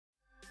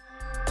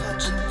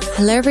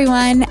Hello,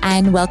 everyone,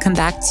 and welcome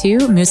back to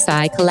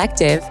Musai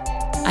Collective.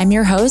 I'm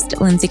your host,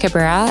 Lindsay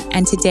Cabrera,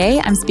 and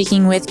today I'm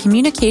speaking with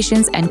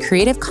communications and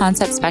creative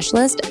concept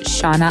specialist,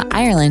 Shauna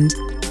Ireland.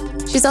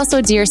 She's also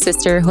a dear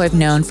sister who I've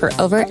known for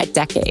over a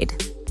decade.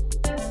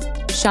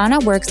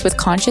 Shauna works with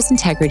conscious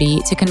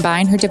integrity to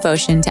combine her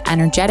devotion to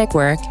energetic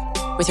work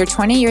with her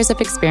 20 years of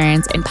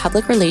experience in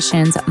public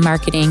relations,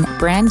 marketing,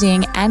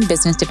 branding, and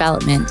business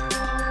development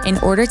in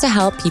order to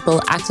help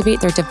people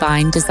activate their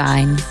divine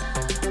design.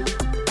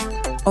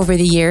 Over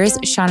the years,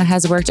 Shauna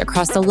has worked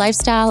across the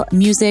lifestyle,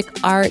 music,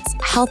 arts,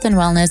 health and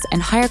wellness,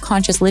 and higher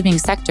conscious living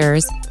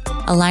sectors,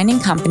 aligning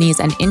companies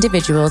and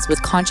individuals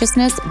with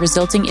consciousness,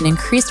 resulting in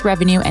increased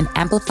revenue and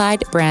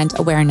amplified brand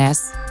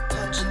awareness.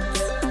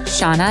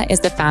 Shauna is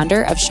the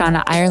founder of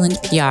Shauna Ireland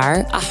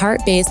PR, a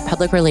heart-based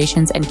public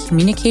relations and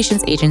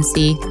communications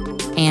agency,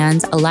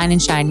 and Align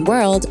and Shine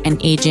World, an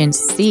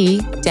agency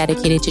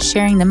dedicated to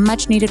sharing the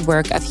much-needed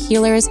work of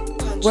healers,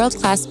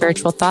 world-class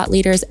spiritual thought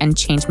leaders, and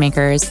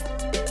changemakers.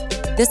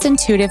 This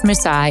intuitive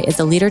Musai is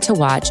a leader to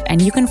watch,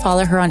 and you can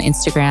follow her on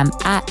Instagram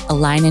at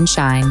Align and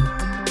Shine.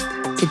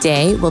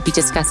 Today, we'll be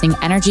discussing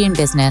energy in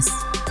business,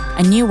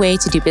 a new way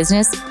to do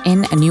business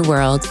in a new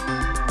world.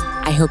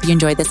 I hope you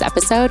enjoyed this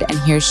episode, and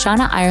here's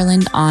Shauna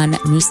Ireland on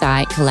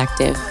Musai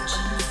Collective.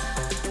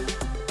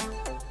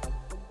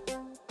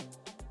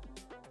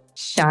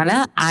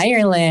 Shauna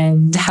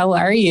Ireland, how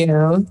are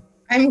you?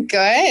 I'm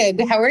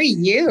good. How are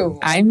you?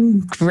 I'm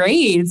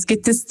great. It's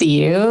good to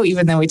see you,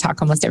 even though we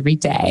talk almost every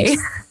day.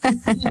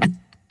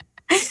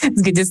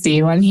 It's good to see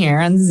you on here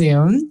on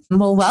Zoom.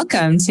 Well,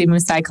 welcome to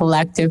Musai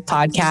Collective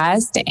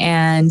podcast.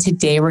 And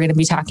today we're going to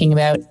be talking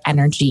about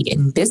energy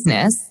in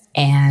business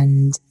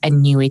and a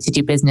new way to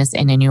do business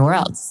in a new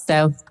world.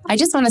 So I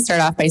just want to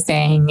start off by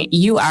saying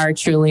you are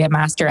truly a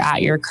master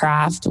at your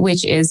craft,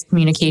 which is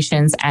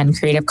communications and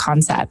creative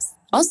concepts.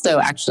 Also,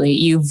 actually,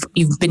 you've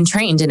been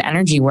trained in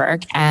energy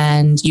work,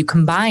 and you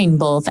combine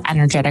both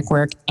energetic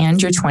work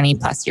and your 20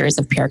 plus years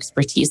of PR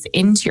expertise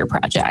into your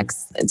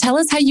projects. Tell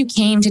us how you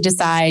came to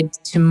decide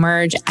to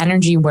merge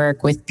energy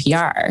work with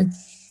PR,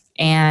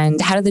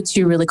 and how do the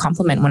two really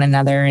complement one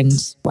another, and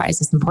why is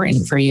this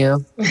important for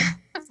you?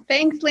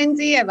 Thanks,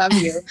 Lindsay. I love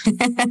you.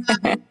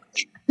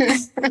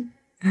 Let's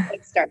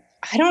start.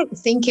 I don't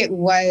think it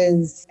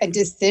was a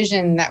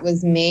decision that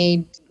was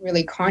made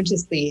really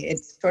consciously.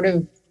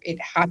 It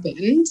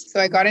happened. So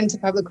I got into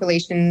public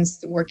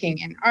relations, working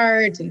in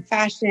art and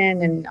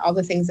fashion and all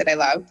the things that I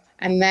love.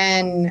 And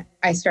then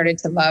I started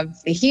to love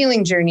the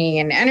healing journey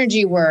and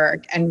energy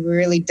work and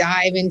really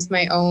dive into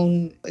my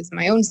own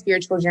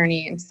spiritual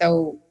journey. And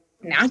so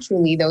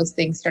naturally, those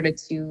things started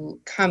to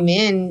come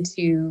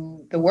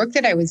into the work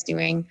that I was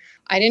doing.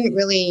 I didn't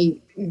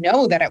really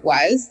know that it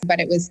was, but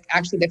it was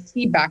actually the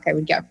feedback I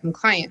would get from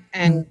clients.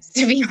 And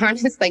to be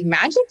honest,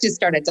 magic just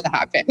started to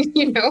happen,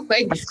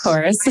 Of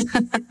course.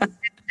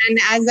 And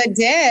as I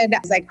did, I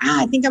was like,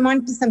 I think I'm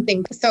onto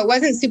something. So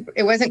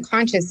it wasn't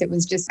conscious. It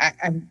was just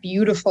a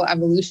beautiful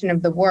evolution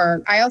of the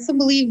work. I also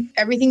believe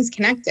everything's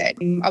connected.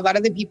 A lot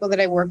of the people that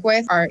I work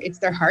with it's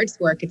their heart's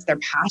work. It's their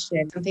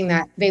passion, something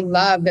that they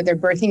love, that they're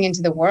birthing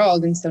into the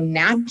world. And so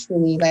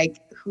naturally,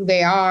 who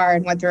they are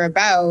and what they're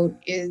about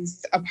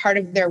is a part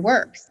of their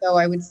work. So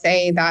I would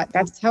say that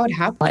that's how it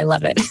happened. I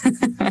love it.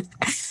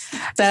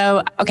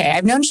 So, okay,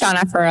 I've known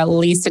Shauna for at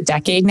least a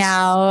decade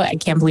now. I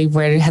can't believe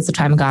where has the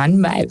time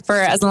gone, but for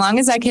as long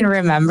as I can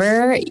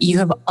remember, you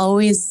have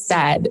always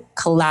said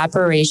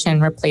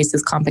collaboration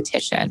replaces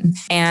competition.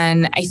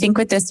 And I think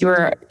with this, you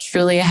were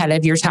truly ahead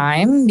of your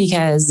time,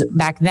 because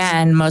back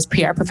then, most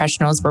PR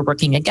professionals were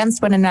working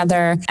against one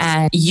another,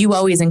 and you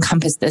always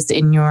encompass this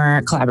in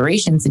your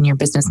collaborations, in your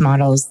business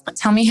models.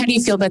 Tell me, how do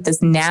you feel about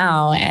this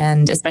now,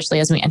 and especially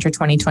as we enter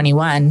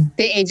 2021?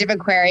 The age of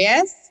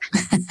Aquarius.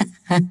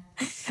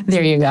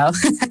 There you go.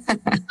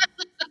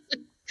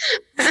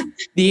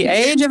 The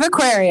age of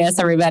Aquarius,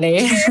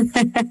 everybody.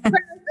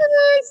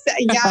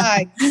 Yeah.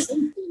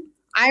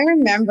 I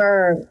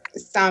remember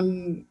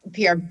some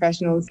PR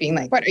professionals being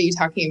like, what are you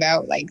talking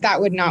about?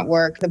 That would not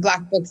work. The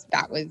black books,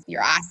 that was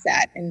your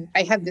asset. And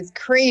I had this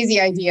crazy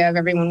idea of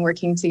everyone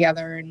working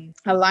together and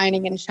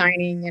aligning and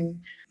shining.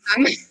 And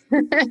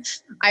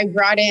I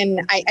brought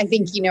in, I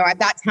think, at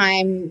that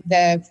time,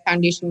 the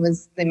foundation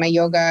was the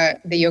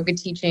yoga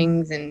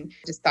teachings, and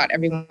just thought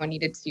everyone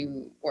needed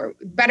to, or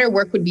better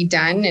work would be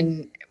done.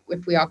 And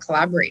if we all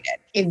collaborated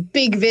in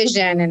big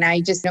vision. And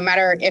I just, no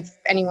matter if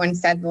anyone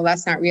said, well,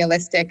 that's not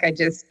realistic, I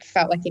just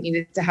felt like it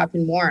needed to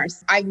happen more.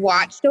 So I've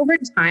watched over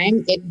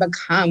time it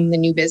become the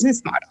new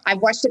business model.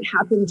 I've watched it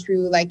happen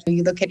through,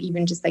 you look at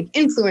even just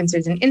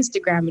influencers and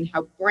Instagram and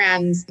how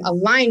brands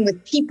align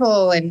with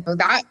people. And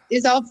that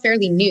is all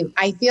fairly new.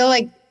 I feel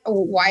like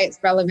why it's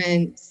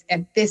relevant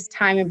at this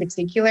time in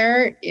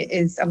particular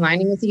is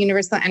aligning with the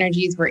universal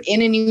energies. We're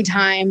in a new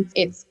time.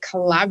 It's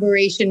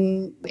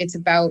collaboration. It's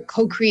about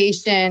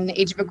co-creation.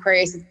 Age of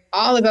Aquarius is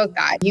all about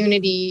that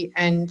unity.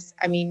 And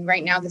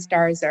right now the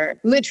stars are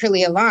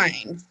literally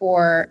aligned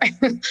for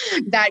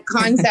that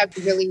concept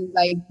really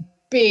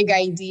big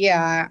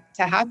idea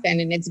to happen,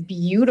 and it's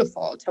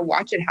beautiful to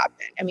watch it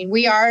happen. I mean,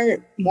 we are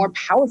more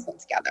powerful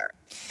together,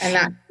 and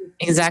that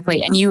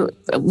exactly. And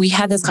we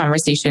had this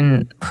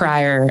conversation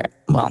prior.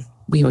 Well,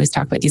 we always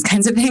talk about these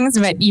kinds of things,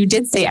 but you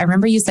did say, I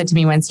remember you said to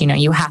me once,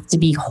 you have to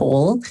be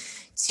whole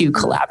to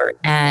collaborate,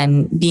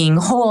 and being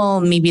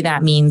whole, maybe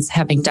that means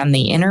having done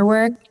the inner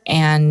work.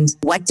 And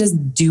what does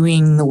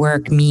doing the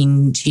work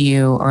mean to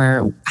you,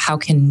 or how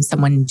can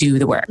someone do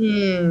the work?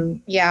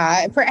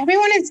 Yeah, for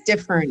everyone, it's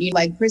different. You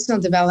like personal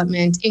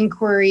development,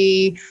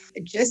 inquiry,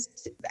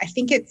 I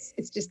think it's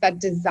just that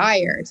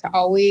desire to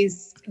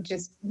always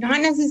just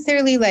not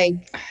necessarily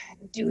like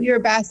do your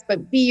best,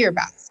 but be your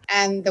best.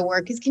 And the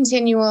work is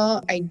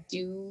continual. I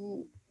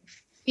do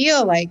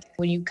feel like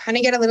when you kind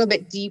of get a little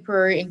bit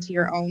deeper into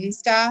your own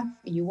stuff,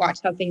 you watch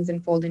how things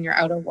unfold in your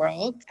outer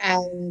world,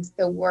 and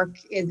the work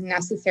is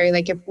necessary.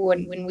 Like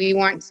when we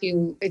want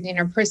to, in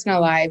our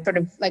personal life, sort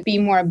of like be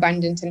more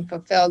abundant and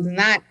fulfilled, and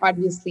that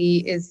obviously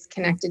is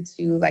connected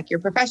to like your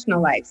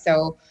professional life.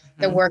 So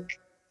the work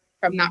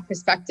from that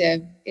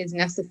perspective is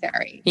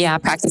necessary. Yeah,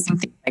 practicing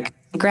things like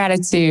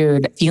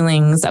gratitude,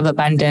 feelings of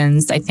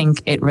abundance. I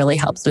think it really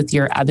helps with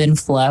your ebb and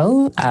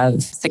flow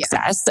of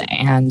success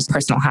and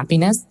personal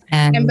happiness.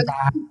 And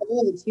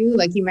too,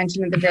 like you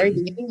mentioned at the very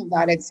beginning of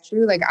that, it's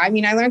true. Like, I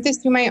mean, I learned this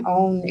through my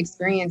own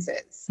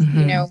experiences,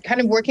 kind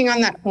of working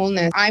on that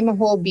wholeness. I'm a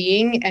whole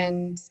being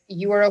and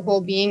you are a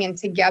whole being, and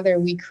together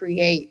we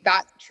create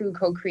that true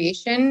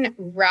co-creation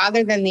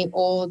rather than the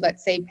old,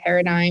 let's say,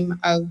 paradigm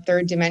of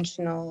third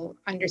dimensional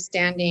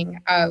understanding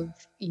of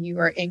you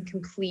are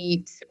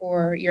incomplete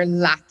or you're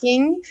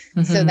lacking.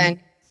 So then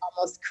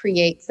almost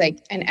creates like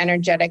an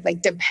energetic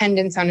like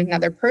dependence on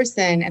another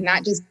person, and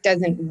that just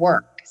doesn't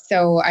work.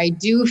 So I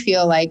do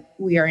feel like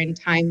we are in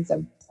times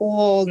of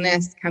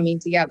wholeness coming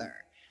together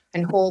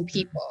and whole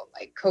people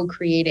like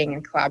co-creating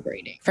and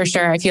collaborating. For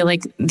sure. I feel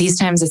like these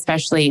times,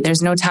 especially,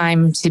 there's no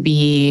time to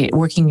be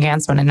working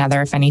against one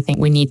another. If anything,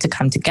 we need to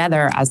come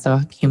together as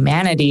a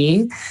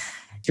humanity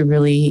to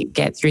really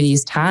get through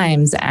these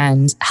times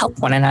and help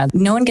one another.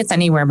 No one gets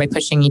anywhere by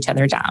pushing each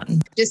other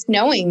down. Just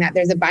knowing that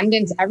there's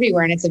abundance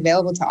everywhere and it's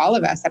available to all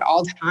of us at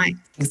all times.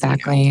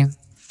 Exactly.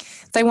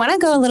 So I want to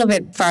go a little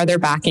bit farther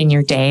back in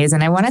your days,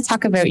 and I want to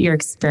talk about your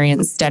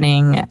experience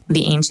studying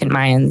the ancient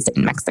Mayans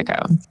in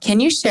Mexico. Can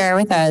you share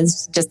with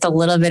us just a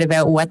little bit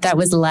about what that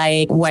was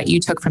like, what you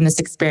took from this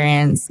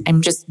experience?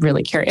 I'm just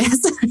really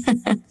curious.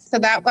 So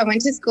I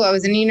went to school. I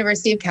was in the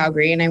University of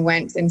Calgary, and I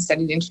went and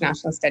studied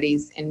international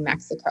studies in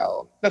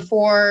Mexico.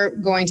 Before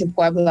going to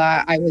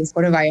Puebla, I was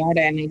Puerto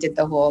Vallarta, and I did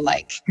the whole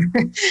like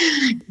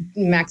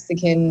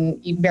Mexican,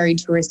 very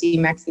touristy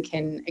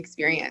Mexican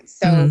experience.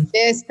 So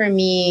this for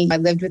me, I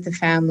lived with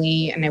the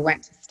family and I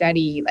went to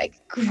study like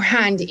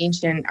grand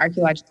ancient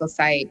archaeological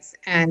sites.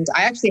 And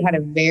I actually had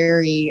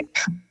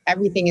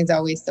everything is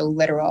always so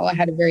literal. I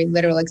had a very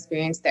literal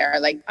experience there.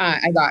 Like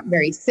I got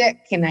very sick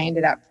and I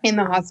ended up in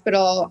the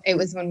hospital. It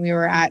was when we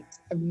were at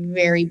a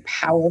very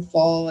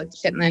powerful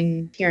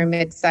Chitlin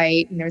pyramid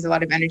site, and there was a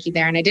lot of energy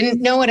there. And I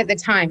didn't know it at the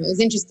time. It was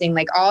interesting.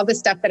 Like all the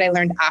stuff that I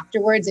learned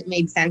afterwards, it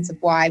made sense of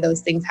why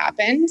those things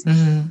happened.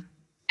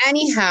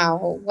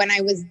 Anyhow, when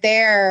I was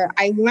there,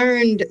 I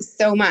learned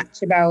so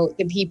much about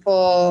the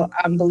people,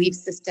 belief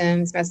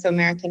systems,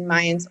 Mesoamerican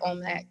Mayans,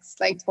 Olmecs,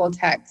 like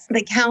Toltecs,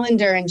 the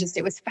calendar, and just,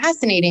 it was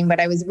fascinating, but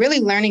I was really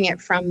learning it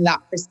from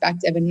that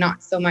perspective and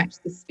not so much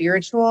the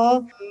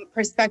spiritual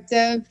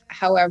perspective.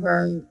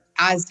 However,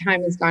 as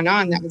time has gone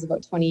on, that was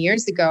about 20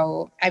 years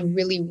ago, I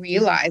really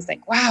realized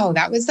like, wow,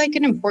 that was like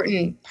an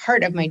important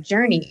part of my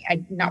journey.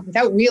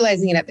 Without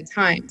realizing it at the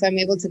time. So I'm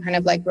able to kind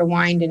of like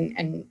rewind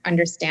and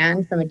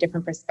understand from a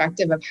different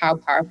perspective of how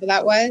powerful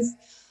that was.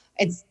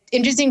 It's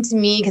interesting to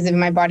me because of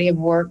my body of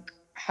work,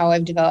 how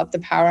I've developed the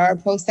Power Hour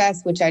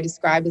process, which I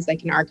describe as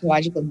like an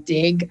archaeological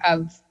dig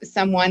of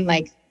someone,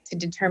 like to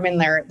determine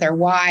their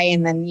why,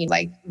 and then you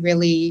like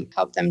really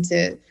help them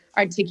to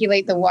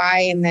articulate the why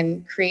and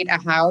then create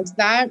a how to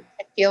that.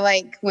 I feel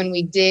like when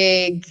we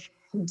dig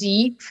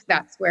deep,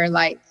 that's where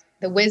like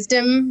the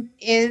wisdom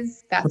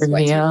is. That's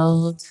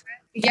revealed.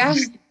 Yeah.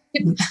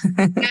 And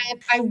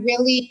I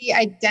really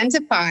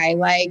identify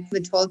like the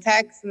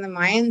Toltecs and the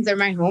Mayans are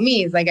my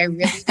homies. Like I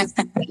really just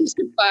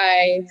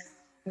identify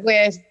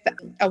with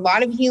a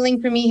lot of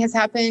healing for me has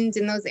happened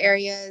in those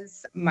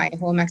areas. My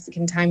whole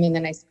Mexican time, and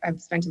then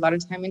I've spent a lot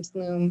of time in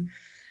Tulum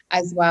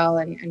as well,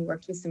 and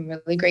worked with some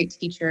really great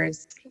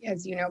teachers,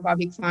 as you know,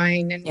 Bobby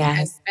Klein and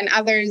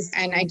others.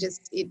 And I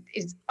just,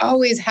 it's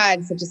always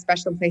had such a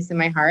special place in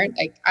my heart.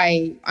 Like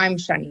I'm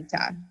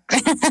Shanita.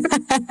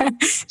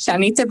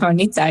 Shanita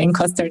Bonita in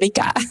Costa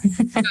Rica.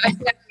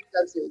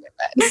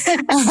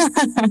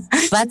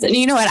 That's,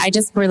 you know what, I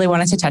just really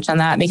wanted to touch on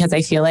that because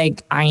I feel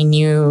like I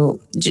knew,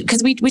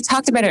 because we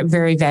talked about it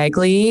very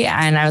vaguely,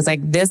 and I was like,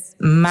 this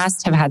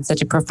must have had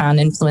such a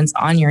profound influence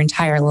on your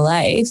entire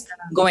life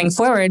going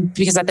forward,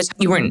 because at the time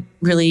you weren't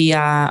really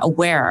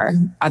aware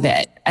of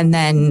it. And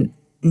then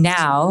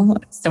now,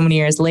 so many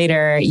years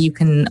later, you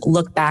can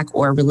look back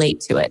or relate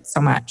to it so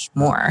much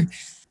more.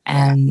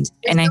 And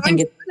I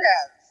think it's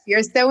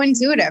You're so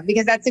intuitive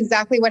because that's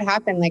exactly what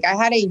happened. Like I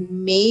had a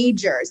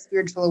major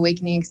spiritual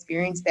awakening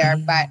experience there,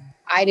 but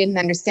I didn't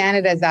understand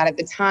it as that at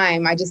the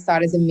time. I just saw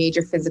it as a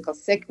major physical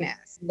sickness.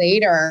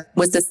 Later.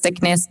 Was the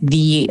sickness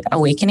the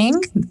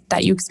awakening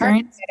that you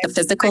experienced? The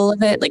physical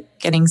of it, like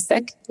getting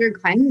sick? Through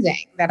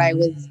cleansing that I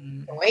was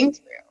going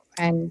through.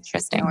 And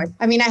interesting.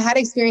 I mean, I had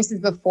experiences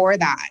before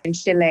that in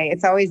Chile.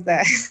 It's always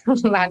the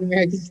Latin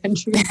American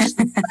country.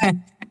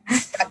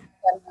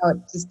 It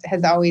just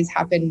has always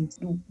happened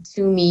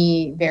to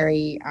me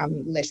very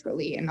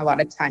literally, and a lot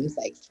of times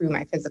like through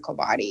my physical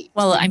body.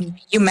 Well,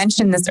 you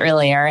mentioned this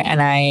earlier,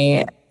 and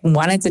I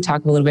wanted to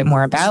talk a little bit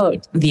more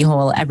about the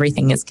whole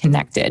everything is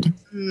connected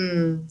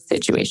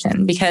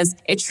situation, because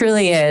it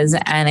truly is.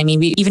 And I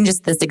mean, even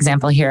just this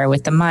example here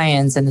with the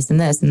Mayans and this,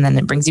 and then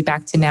it brings you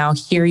back to now,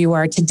 here you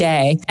are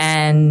today.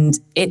 And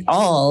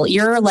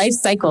your life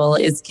cycle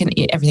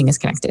everything is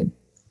connected.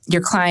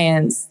 Your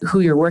clients, who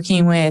you're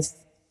working with,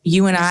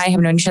 you and I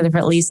have known each other for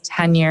at least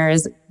 10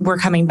 years. We're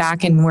coming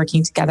back and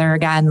working together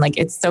again. Like,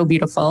 it's so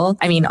beautiful.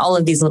 I mean, all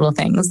of these little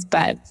things,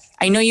 but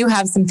I know you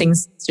have some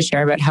things to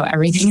share about how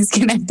everything is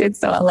connected.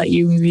 So I'll let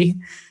you maybe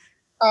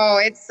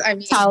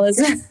tell us.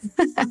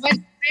 What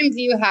time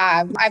do you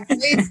have? I've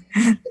always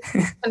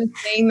been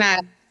saying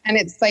that. And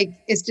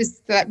it's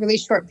just that really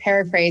short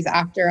paraphrase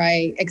after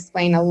I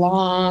explain a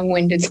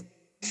long-winded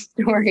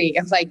story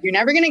of like, you're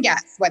never going to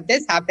guess what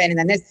this happened. And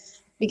then this.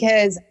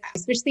 Because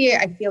especially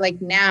I feel like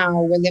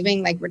now we're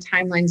living like where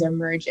timelines are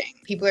merging.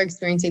 People are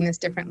experiencing this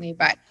differently,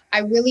 but I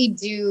really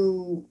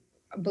do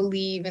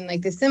believe in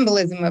like the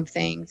symbolism of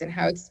things and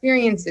how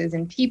experiences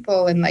and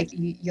people, and like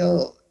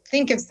you'll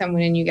think of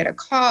someone and you get a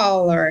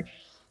call, or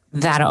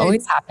that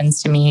always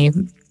happens to me.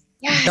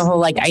 Yes. The whole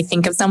like I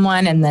think of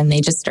someone and then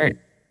they just start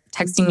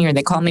texting me or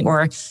they call me,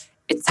 or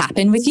it's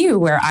happened with you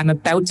where I'm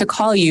about to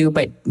call you,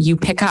 but you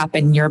pick up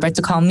and you're about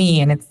to call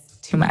me and it's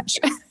too much.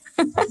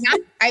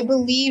 I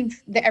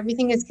believe that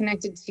everything is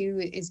connected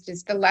to is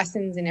just the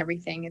lessons in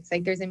everything. It's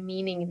like there's a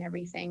meaning in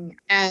everything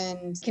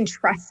and can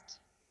trust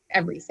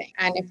everything.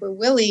 And if we're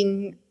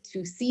willing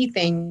to see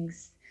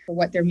things for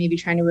what they're maybe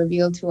trying to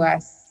reveal to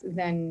us,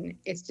 then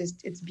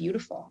it's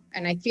beautiful.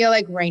 And I feel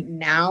like right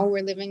now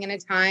we're living in a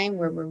time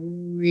where we're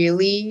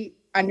really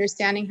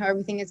understanding how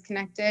everything is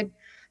connected,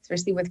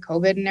 especially with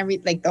COVID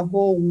and like the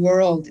whole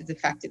world is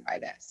affected by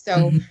this.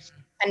 So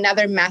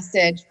another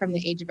message from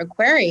the age of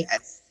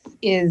Aquarius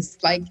is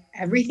like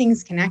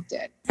everything's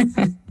connected.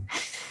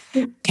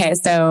 Okay,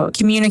 so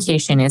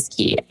communication is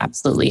key.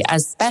 Absolutely.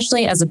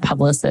 Especially as a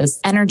publicist,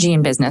 energy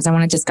and business. I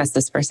want to discuss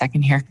this for a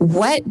second here.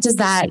 What does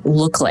that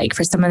look like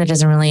for someone that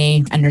doesn't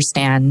really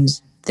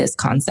understand this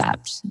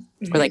concept,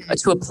 or like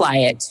to apply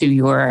it to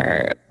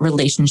your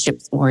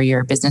relationships or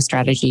your business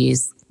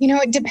strategies? You know,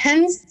 it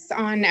depends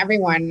on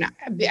everyone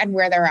and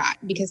where they're at,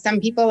 because some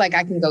people, like,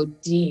 I can go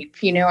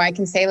deep. You know, I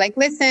can say like,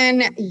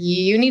 listen,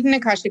 you need an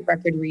Akashic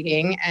record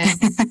reading. And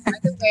by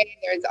the way,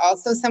 there's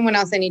also someone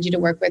else I need you to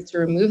work with to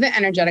remove the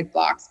energetic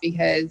blocks,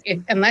 because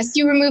unless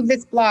you remove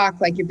this block,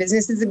 like your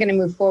business isn't going to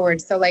move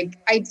forward. So like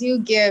I do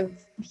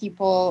give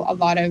people a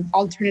lot of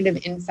alternative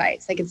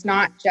insights. Like it's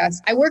not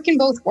just, I work in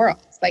both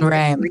worlds, like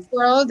the 3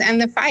 world and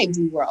the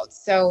 5D world.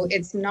 So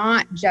it's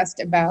not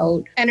just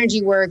about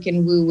energy work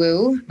and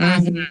woo-woo.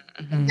 And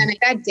I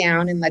that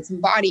down and let's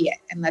embody it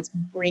and let's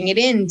bring it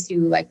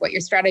into like what your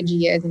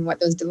strategy is and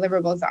what those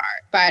deliverables are.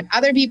 But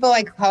other people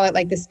like call it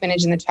like the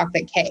spinach and the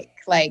chocolate cake.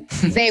 Like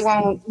they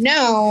won't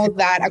know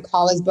that a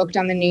call is booked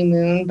on the new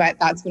moon, but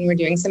that's when we're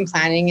doing some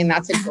planning and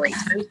that's a great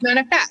time to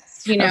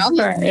manifest, you know?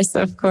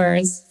 Of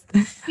course.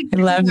 I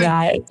love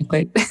that.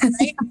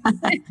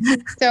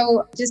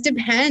 So it just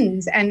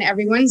depends, and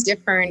everyone's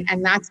different,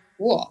 and that's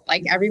cool.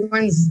 Like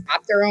everyone's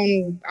at their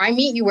own, I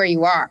meet you where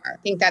you are. I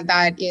think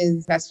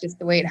that's just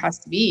the way it has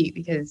to be,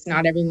 because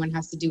not everyone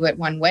has to do it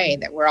one way,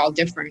 that we're all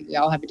different. We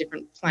all have a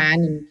different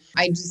plan. And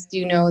I just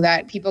do know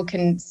that people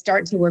can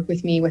start to work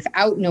with me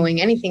without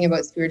knowing anything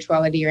about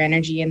spirituality or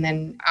energy. And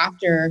then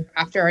after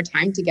our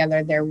time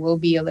together, there will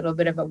be a little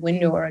bit of a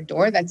window or a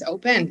door that's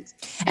opened.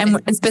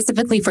 And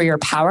specifically for your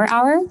power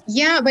hour?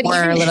 Yeah, but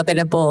or a little bit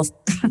of both.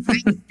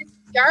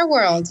 Our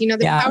world, you know,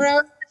 the power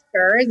hour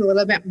sure is a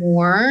little bit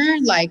more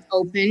like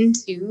open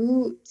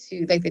to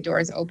like the door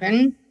is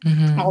open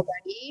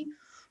already.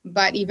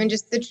 But even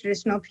just the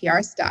traditional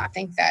PR stuff, I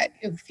think that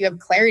if you have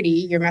clarity,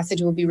 your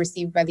message will be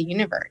received by the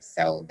universe.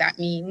 So that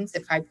means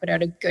if I put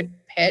out a good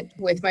pit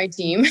with my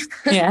team,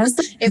 yes,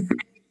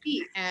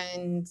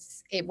 and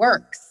it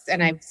works,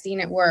 and I've seen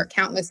it work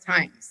countless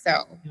times.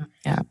 So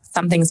yeah,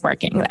 something's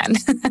working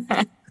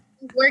then.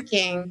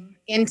 Working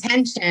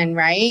intention,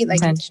 right?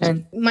 Like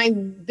intention. My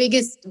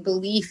biggest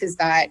belief is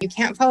that you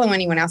can't follow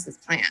anyone else's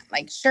plan.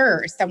 Like,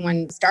 sure,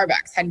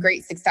 Starbucks had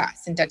great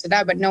success and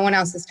but no one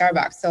else is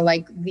Starbucks. So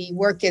like the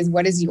work is,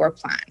 what is your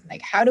plan?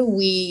 Like, how do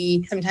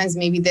we sometimes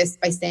maybe this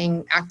by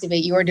saying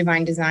activate your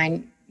divine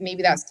design?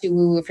 Maybe that's too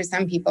woo for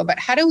some people, but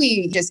how do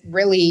we just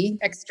really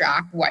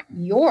extract what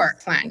your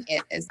plan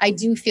is? I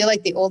do feel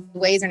like the old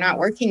ways are not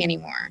working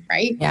anymore,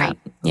 right?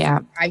 Yeah.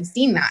 I've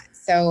seen that.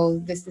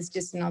 So this is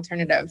just an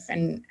alternative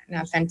and an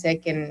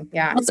authentic and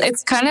yeah.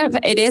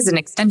 It is an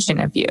extension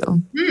of you.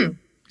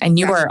 And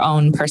Yeah. your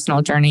own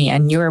personal journey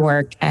and your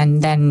work.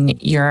 And then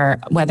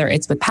whether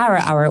it's with Power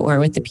Hour or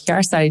with the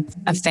PR side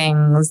of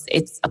things,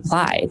 it's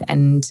applied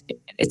and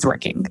it's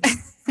working.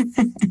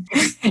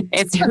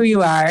 It's who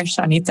you are,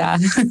 Shanita.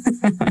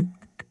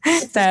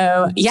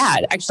 So yeah,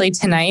 actually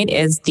tonight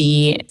is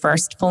the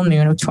first full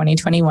moon of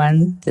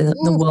 2021,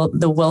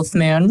 the wolf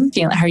moon.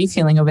 How are you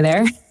feeling over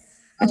there?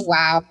 Oh,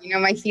 wow.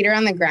 My feet are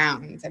on the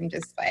ground. I'm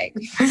just like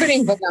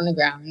putting book on the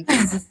ground.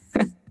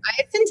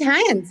 It's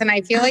intense. And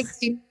I feel like,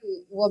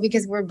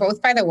 because we're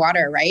both by the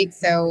water, right?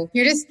 So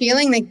you're just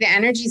feeling like the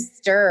energy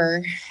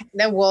stir.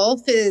 The wolf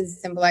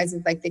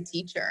symbolizes like the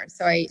teacher.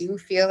 So I do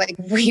feel like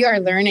we are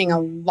learning a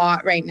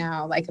lot right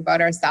now, like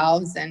about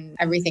ourselves and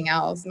everything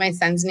else. My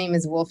son's name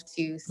is Wolf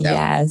too. So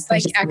yes,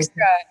 like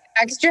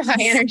extra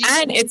high energy.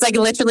 And it's like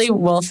literally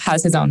Wolf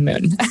has his own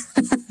moon.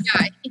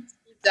 Yeah, he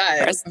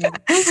does.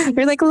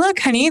 You're like, look,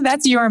 honey,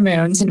 that's your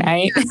moon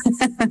tonight.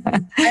 Yeah.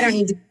 I don't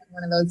need to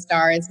one of those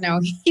stars.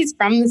 No, he's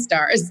from the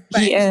stars.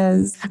 He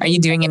is. Are you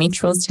doing any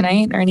rituals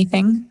tonight or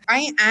anything?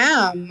 I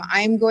am.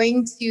 I'm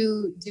going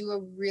to do a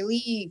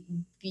really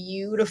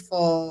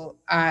beautiful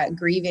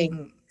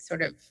grieving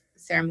sort of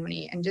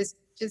ceremony and just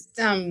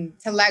to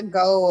let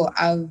go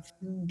of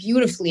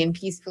beautifully and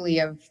peacefully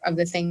of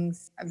the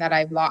things that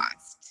I've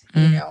lost,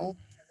 over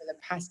the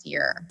past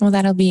year. Well,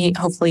 that'll be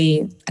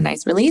hopefully a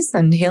nice release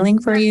and healing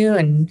for you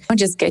and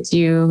just get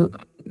you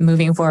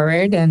moving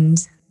forward and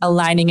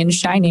aligning and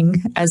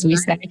shining, as we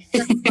say.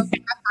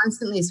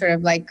 Constantly sort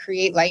of like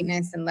create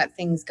lightness and let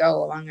things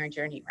go along our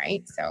journey,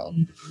 right? So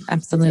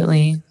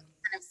absolutely. Kind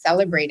of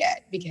celebrate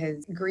it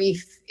because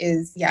grief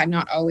is,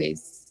 not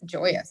always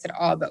joyous at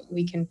all, but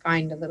we can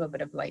find a little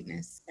bit of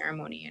lightness,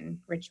 ceremony and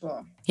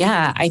ritual.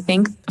 Yeah, I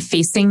think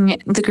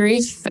facing the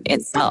grief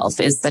itself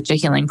is such a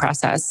healing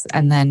process,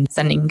 and then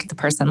sending the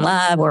person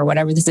love or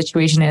whatever the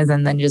situation is,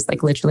 and then just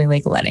like literally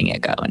like letting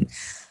it go. And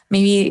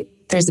maybe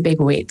there's a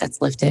big weight that's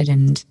lifted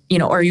and,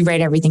 or you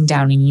write everything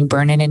down and you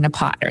burn it in a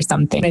pot or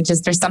something.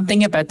 There's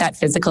something about that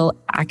physical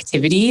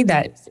activity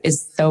that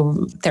is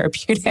so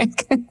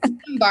therapeutic.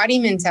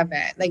 Embodiment of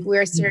it. Like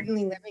we're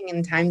certainly living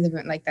in times of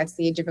it, like that's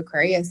the age of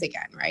Aquarius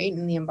again, right?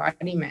 And the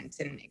embodiment.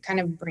 And it kind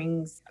of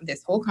brings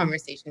this whole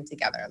conversation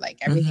together. Like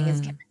everything is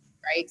connected,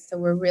 right? So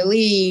we're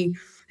really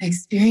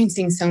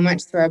experiencing so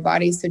much through our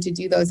bodies. So to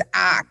do those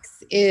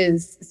acts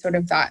is sort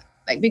of that,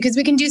 because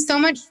we can do so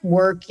much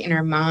work in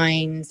our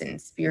minds and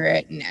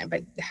spirit,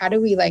 but how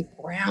do we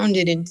ground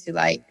it into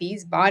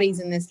these bodies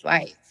in this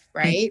life,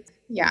 right?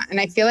 Yeah. And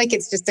I feel like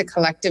it's just a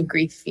collective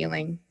grief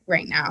feeling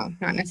right now,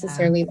 not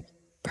necessarily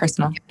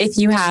personal. If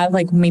you have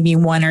maybe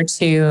one or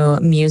two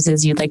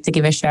muses you'd like to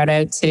give a shout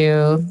out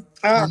to,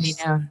 I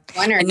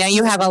know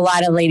you have a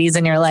lot of ladies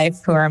in your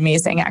life who are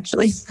amazing,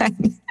 actually.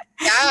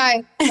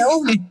 Yeah, it's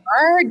so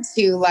hard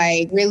to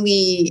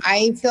really,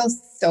 I feel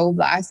so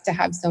blessed to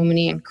have so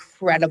many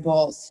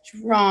incredible,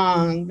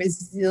 strong,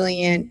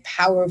 resilient,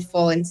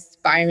 powerful,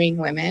 inspiring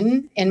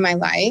women in my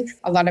life.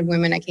 A lot of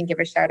women I can give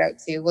a shout out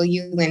to. Well,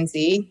 you,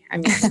 Lindsay. I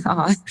mean, I'm so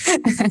proud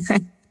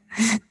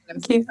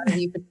of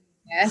you for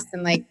this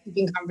and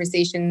keeping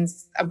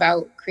conversations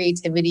about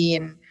creativity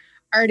and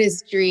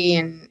artistry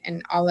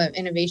and all of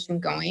innovation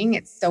going.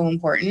 It's so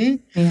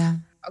important. Yeah.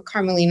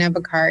 Carmelina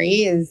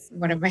Bakari is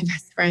one of my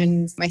best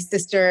friends. My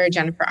sister,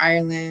 Jennifer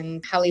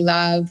Ireland, Hallie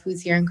Love, who's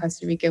here in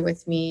Costa Rica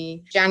with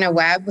me. Jana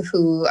Webb,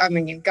 who, oh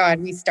my God,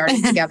 we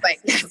started together.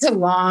 That's a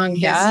long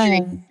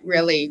history,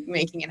 really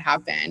making it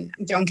happen.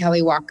 Joan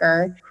Kelly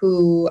Walker,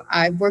 who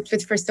I've worked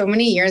with for so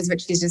many years, but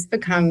she's just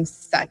become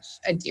such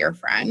a dear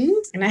friend.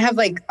 And I have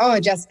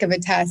Jessica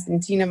Vitesse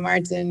and Tina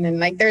Martin,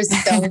 and there's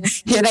so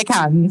here they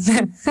come.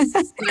 And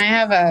I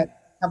have a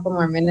couple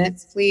more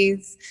minutes,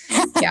 please.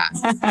 Yeah.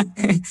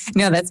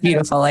 No, that's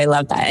beautiful. I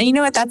love that. And you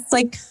know what? That's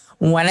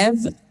one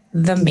of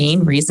the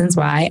main reasons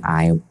why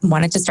I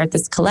wanted to start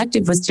this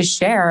collective was to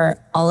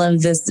share all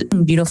of this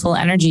beautiful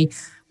energy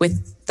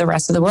with the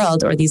rest of the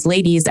world or these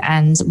ladies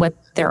and what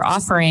they're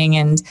offering.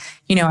 And,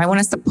 I want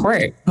to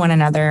support one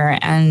another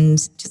and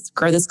just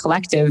grow this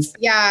collective.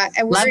 Yeah.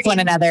 And love one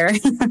another.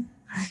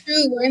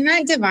 True. We're in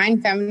that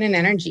divine feminine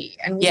energy.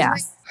 And we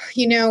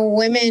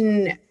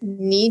women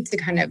need to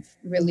kind of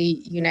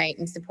really unite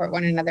and support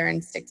one another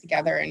and stick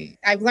together. And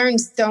I've learned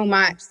so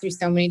much through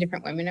so many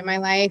different women in my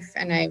life.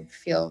 And I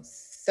feel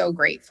so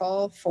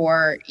grateful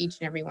for each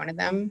and every one of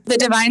them. The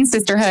divine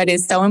sisterhood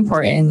is so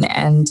important.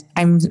 And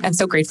I'm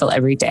so grateful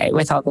every day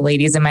with all the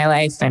ladies in my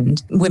life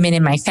and women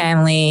in my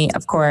family,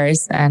 of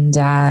course. And,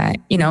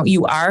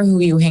 you are who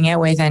you hang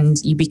out with and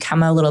you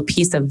become a little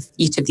piece of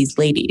each of these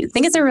ladies. I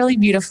think it's a really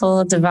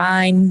beautiful,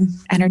 divine,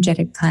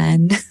 energetic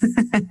plan.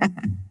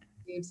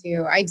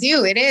 Too. I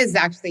do. It is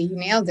actually, you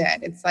nailed it.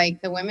 It's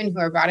the women who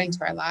are brought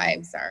into our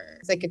lives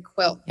it's like a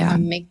quilt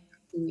making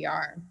who we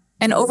are.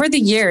 And over the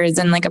years,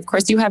 and of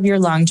course you have your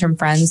long-term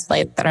friends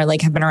that are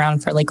have been around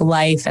for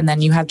life, and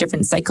then you have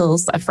different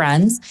cycles of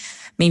friends.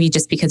 maybe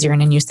just because you're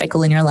in a new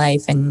cycle in your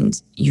life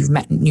and you've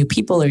met new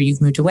people or you've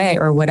moved away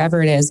or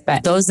whatever it is.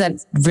 But those that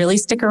really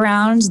stick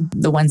around,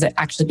 the ones that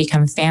actually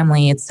become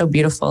family, it's so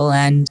beautiful.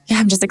 And yeah,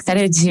 I'm just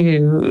excited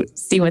to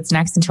see what's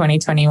next in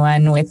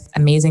 2021 with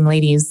amazing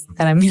ladies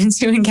that I'm going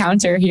to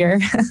encounter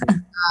here.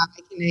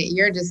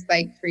 You're just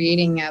like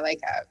creating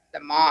the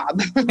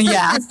mob.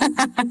 Yeah.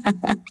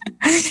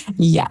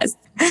 Yes.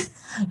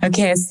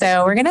 Okay,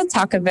 so we're going to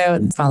talk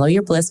about Follow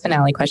Your Bliss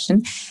finale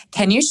question.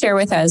 Can you share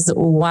with us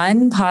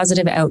one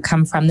positive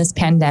outcome from this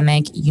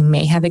pandemic you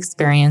may have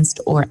experienced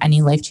or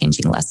any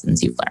life-changing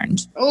lessons you've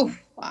learned? Oh,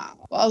 wow.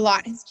 Well, a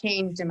lot has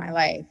changed in my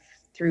life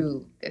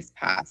through this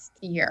past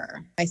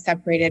year. I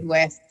separated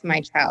with my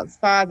child's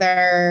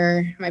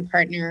father, my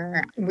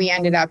partner. We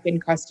ended up in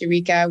Costa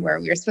Rica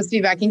where we were supposed to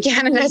be back in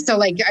Canada. So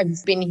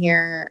I've been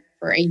here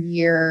for a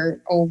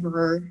year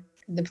over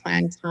the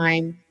planned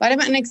time. A lot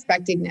of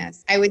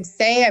unexpectedness. I would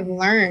say I've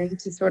learned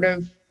to sort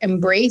of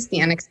embrace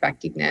the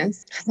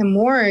unexpectedness. The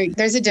more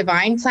there's a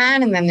divine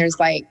plan, and then there's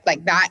like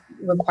that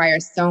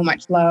requires so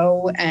much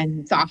flow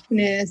and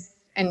softness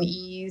and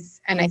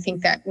ease. And I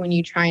think that when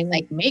you try and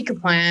make a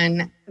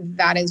plan,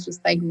 that is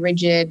just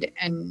rigid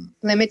and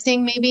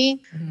limiting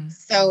maybe. Mm-hmm.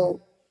 So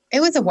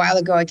it was a while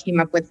ago I came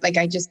up with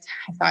I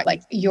thought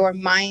your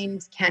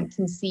mind can't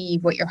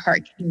conceive what your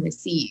heart can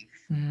receive.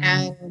 Mm-hmm.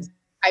 And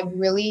I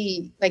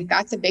really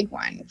that's a big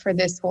one for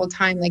this whole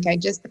time.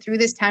 Through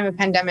this time of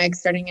pandemic,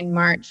 starting in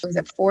March, it was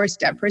at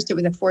first it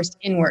was a forced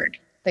inward,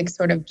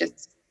 sort of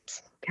just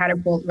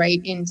catapult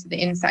right into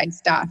the inside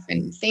stuff.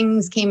 And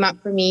things came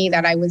up for me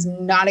that I was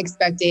not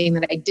expecting,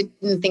 that I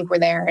didn't think were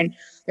there. And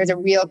there's a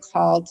real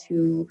call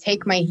to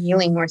take my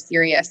healing more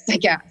serious, I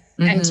guess,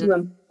 mm-hmm. and to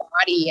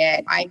embody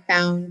it. I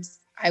found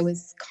I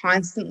was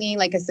constantly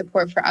a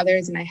support for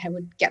others, and I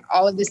would get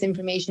all of this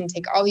information,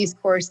 take all these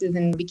courses,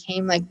 and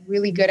became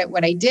really good at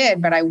what I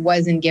did, but I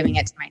wasn't giving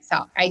it to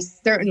myself. I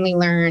certainly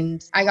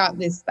learned, I got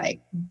this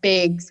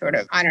big sort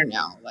of,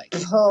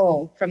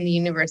 pull from the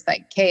universe,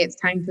 okay, it's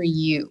time for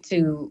you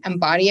to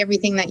embody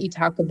everything that you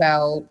talk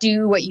about,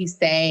 do what you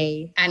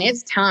say, and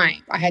it's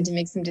time. I had to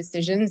make some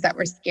decisions that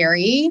were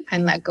scary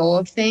and let go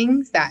of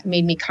things that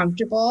made me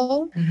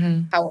comfortable.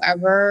 Mm-hmm.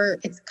 However,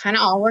 it's kind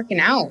of all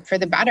working out for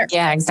the better.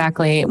 Yeah,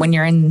 exactly. When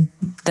you're in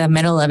the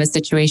middle of a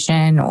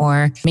situation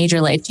or major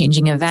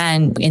life-changing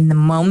event, in the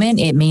moment,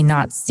 it may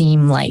not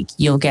seem like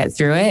you'll get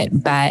through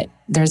it, but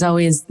there's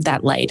always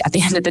that light at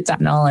the end of the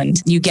tunnel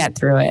and you get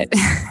through it.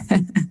 Yeah,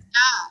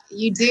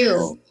 you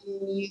do.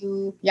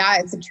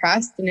 It's a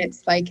trust, and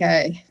it's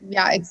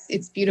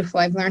it's beautiful.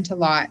 I've learned a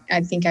lot.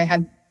 I think I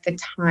had the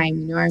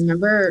time. I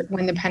remember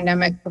when the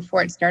pandemic,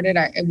 before it started,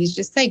 I was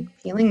just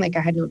feeling like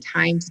I had no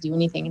time to do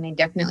anything, and I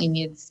definitely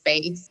needed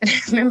space. And I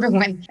remember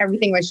when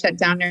everything was shut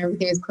down and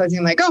everything was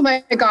closing, I'm oh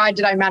my God,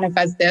 did I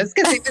manifest this?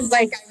 Because it was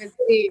I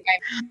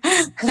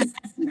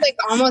was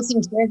almost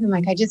in tears. I'm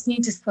I just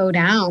need to slow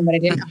down, but I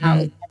didn't know how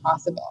it was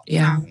possible.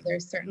 Yeah.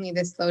 There's certainly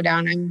this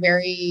slowdown. I'm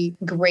very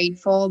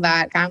grateful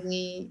that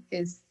family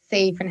is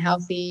safe and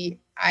healthy.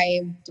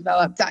 I've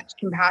developed such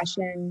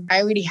compassion.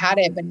 I already had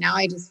it, but now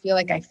I just feel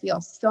I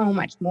feel so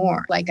much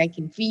more. I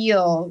can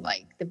feel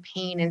the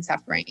pain and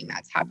suffering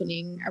that's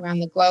happening around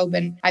the globe.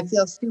 And I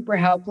feel super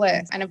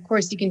helpless. And of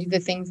course, you can do the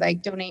things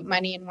donate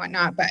money and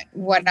whatnot. But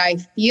what I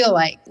feel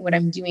what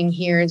I'm doing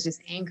here is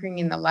just anchoring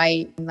in the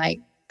light and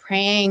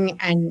praying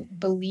and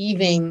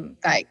believing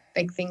that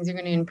things are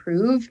going to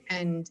improve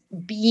and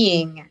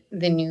being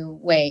the new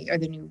way or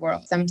the new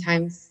world.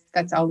 Sometimes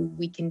that's all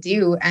we can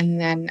do.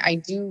 And then I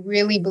do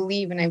really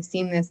believe, and I've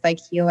seen this,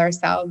 heal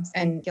ourselves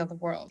and heal the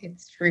world.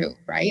 It's true,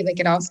 right?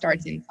 It all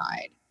starts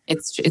inside.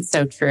 It's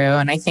so true.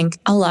 And I think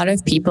a lot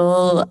of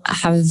people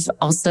have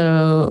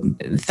also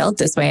felt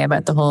this way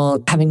about the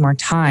whole having more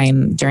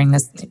time during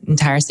this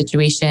entire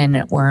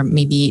situation, or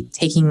maybe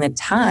taking the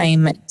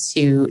time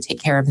to take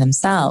care of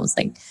themselves,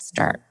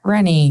 start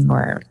running,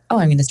 or,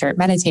 I'm going to start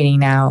meditating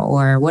now,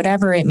 or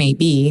whatever it may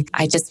be.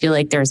 I just feel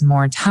there's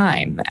more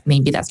time.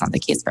 Maybe that's not the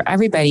case for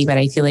everybody, but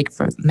I feel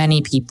for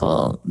many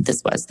people,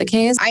 this was the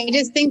case. I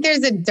just think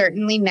there's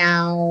certainly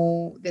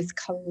now this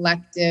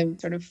collective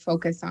sort of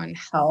focus on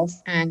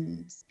health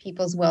and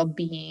people's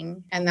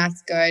well-being, and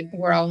that's good.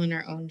 We're all on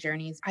our own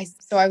journeys.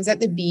 So I was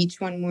at the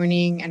beach one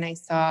morning and I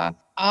saw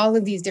all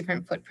of these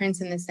different footprints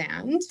in the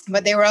sand,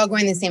 but they were all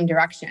going the same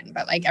direction,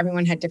 but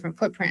everyone had different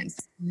footprints.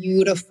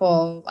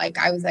 Beautiful. I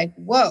was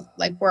whoa,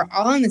 we're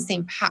all on the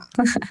same path.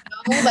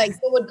 They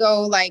would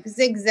go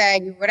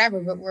zigzag or whatever,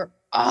 but we're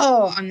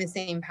all on the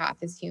same path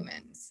as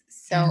humans.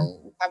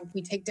 So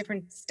we take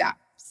different steps.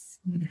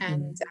 Mm-hmm.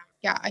 And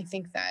I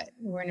think that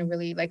we're in a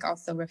really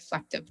also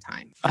reflective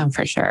time. Oh,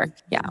 for sure.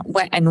 Yeah.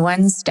 And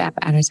one step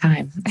at a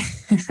time.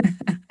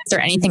 Is there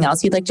anything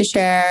else you'd like to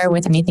share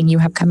with anything you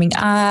have coming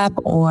up,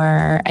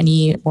 or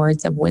any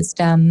words of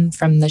wisdom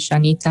from the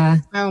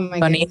Shonita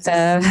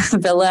Bonita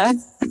Villa?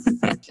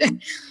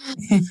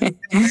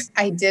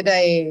 I did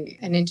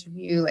an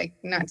interview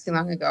not too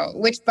long ago,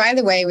 which by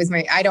the way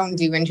I don't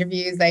do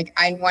interviews.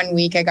 In 1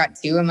 week I got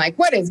 2. I'm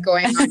what is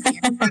going on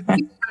here? People want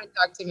to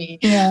talk to me.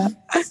 Yeah.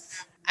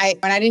 I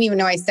didn't even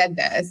know I said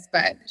this,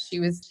 but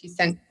she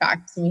sent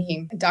back to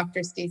me,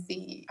 Dr.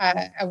 Stacy,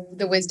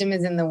 the wisdom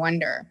is in the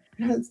wonder.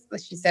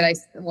 She said,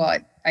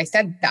 I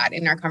said that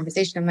in our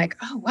conversation. I'm like,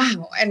 oh,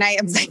 wow. And I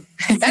was like,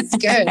 that's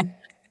good.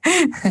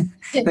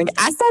 Like,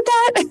 I said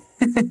that?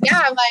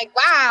 Yeah, I'm like,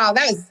 wow,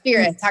 that was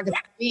spirit talking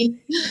about me.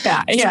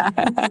 Yeah.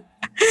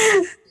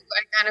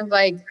 I kind of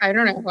like, I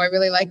don't know. I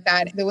really like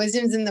that. The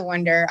wisdom's in the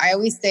wonder. I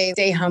always say,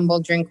 stay humble,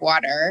 drink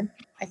water.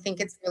 I think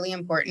it's really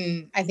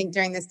important. I think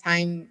during this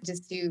time,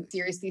 just to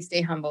seriously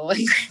stay humble,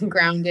 like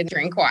grounded,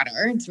 drink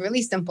water. It's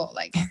really simple,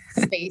 like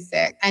it's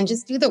basic, and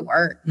just do the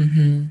work.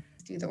 Mm-hmm.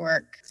 Do the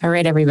work. All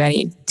right,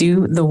 everybody,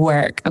 do the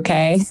work.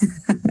 Okay.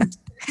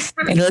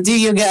 It'll do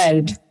you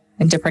good.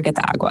 And don't forget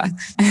the agua.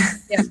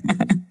 Yeah.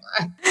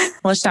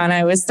 Well,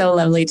 Shauna, it was so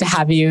lovely to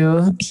have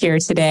you here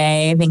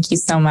today. Thank you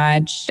so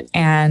much.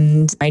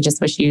 And I just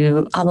wish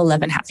you all the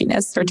love and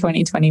happiness for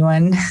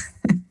 2021.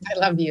 I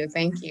love you.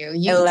 Thank you.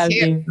 I love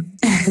you.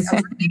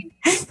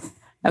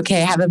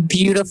 Okay, have a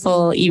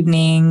beautiful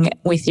evening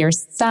with your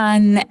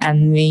son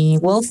and the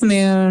wolf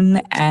moon.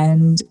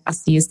 And I'll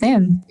see you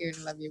soon.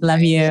 Love you.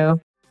 Love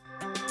you.